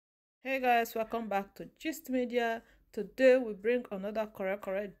Hey guys, welcome back to Gist Media. Today we bring another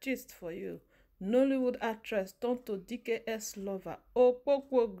correct gist for you. Nollywood actress Tonto Dikeh's lover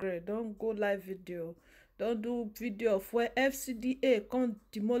Kpokpogri don't go live video. Don't do video of where FCDA can't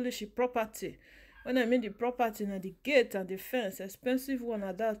demolish the property. When I mean the property, na the gate and the fence, expensive one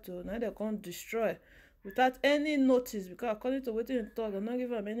at that too. Now they can't destroy without any notice, because according to wetin dem talk, dem not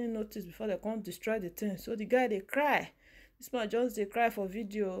give am any notice before they can't destroy the thing. So the guy they cry. This man just dey cry for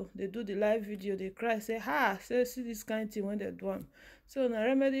video. They do the live video, they cry, say say see this kind of thing when they do am. So na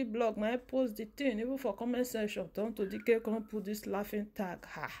remedy blog na I post the thing, even for comment section. Tonto Dikeh come put this laughing tag.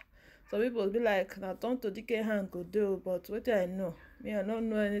 Some people be like, na Tonto Dikeh hand go do, but wetin I know, me I don't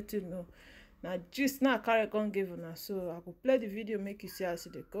know anything. No, na gist na carry come give una. So I go play the video make you see as e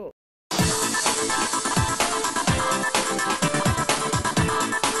dey go.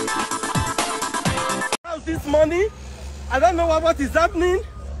 How's this money? I don't know what is happening.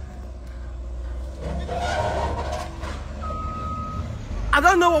 I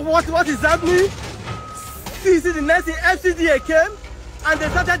don't know what is happening. See the next thing, FCDA came and they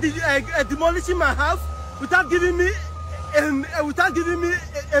started demolishing my house without giving me a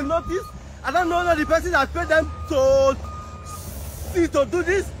notice. I don't know the person that paid them to do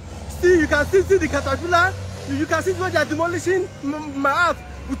this. See, you can see the caterpillar. You can see where they are demolishing my house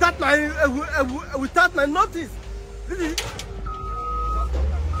without my notice.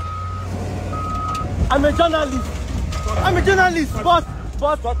 I'm a journalist. But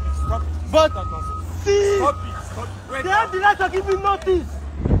see, they have the right to give me notice.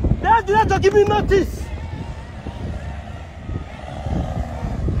 They have the right to give me notice.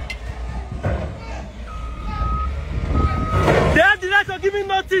 They have the right to give me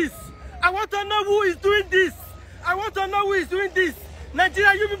notice. I want to know who is doing this.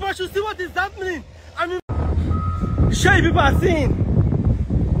 Nigeria, you people should see what is happening. I mean, sure you people are seeing.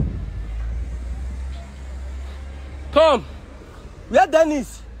 Come. Where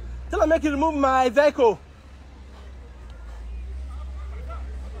Dennis? Tell him make you remove my vehicle.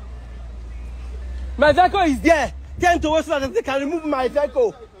 My vehicle is there. Tell him to wait so that they can remove my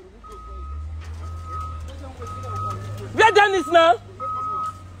vehicle. Where Dennis now?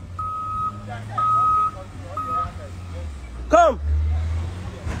 Come.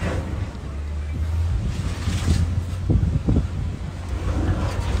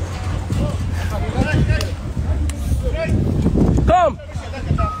 Come.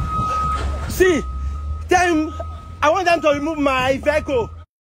 See, tell him I want them to remove my vehicle.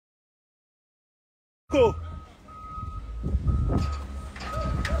 Go.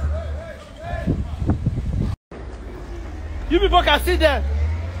 You people can see them.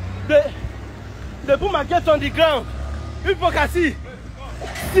 They put my gate on the ground. You people can see.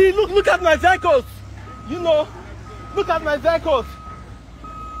 See, look at my vehicles. You know, look at my vehicles.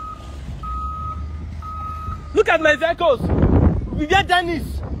 Look at my vehicles. We get Dennis.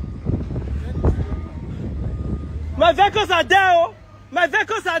 My vehicles are there. Oh. My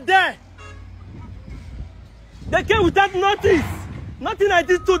vehicles are there. They came without notice. Nothing I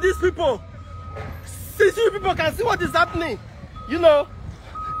did to these people. See, you people can see what is happening. You know,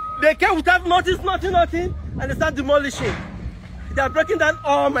 they came without notice, nothing, and they start demolishing. They are breaking down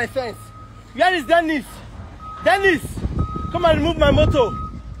all my fence. Where is Dennis? Dennis, come and remove my motor.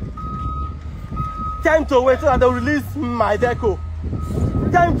 Time to wait so that they'll release my vehicle.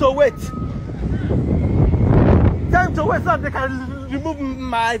 Time to wait. Time to wait so that they can remove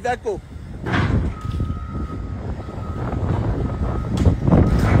my vehicle.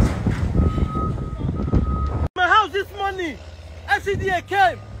 My house this morning, FCDA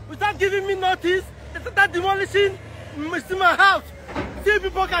came without giving me notice. They started demolishing my house. See,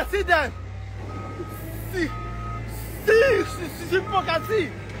 people can see them. See, people can see.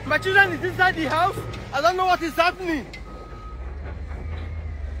 My children is inside the house. I don't know what is happening.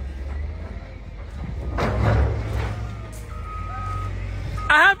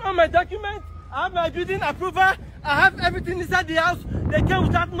 I have all my documents. I have my building approval. I have everything inside the house. They came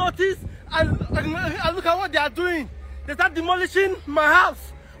without notice. And look at what they are doing. They start demolishing my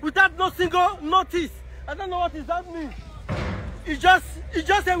house without no single notice. I don't know what is happening. It's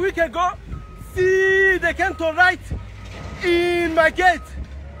just a week ago. See, they came to write in my gate.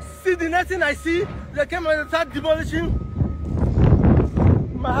 See, the next thing I see, they came and started demolishing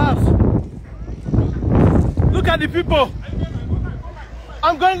my house. Look at the people.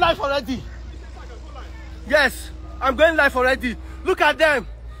 I'm going live already. Yes, I'm going live already. Look at them.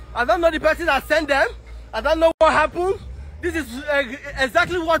 I don't know the person that sent them. I don't know what happened. This is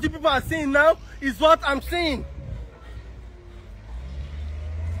exactly what the people are seeing now, is what I'm seeing.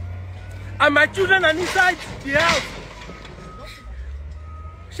 And my children are inside the house.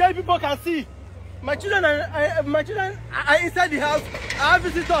 Sure, people can see. My children are inside the house. I have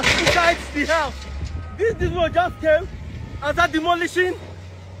visitors inside the house. This people just came and started demolishing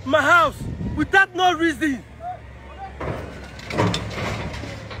my house without no reason.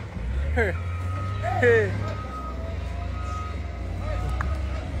 Hey. Hey.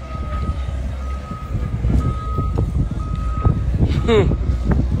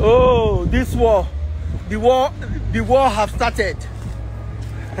 Oh, this war. The war have started.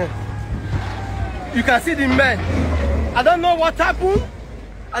 You can see the men. I don't know what happened.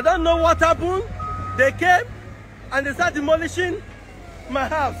 I don't know what happened. They came and they started demolishing my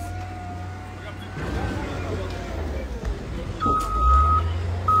house.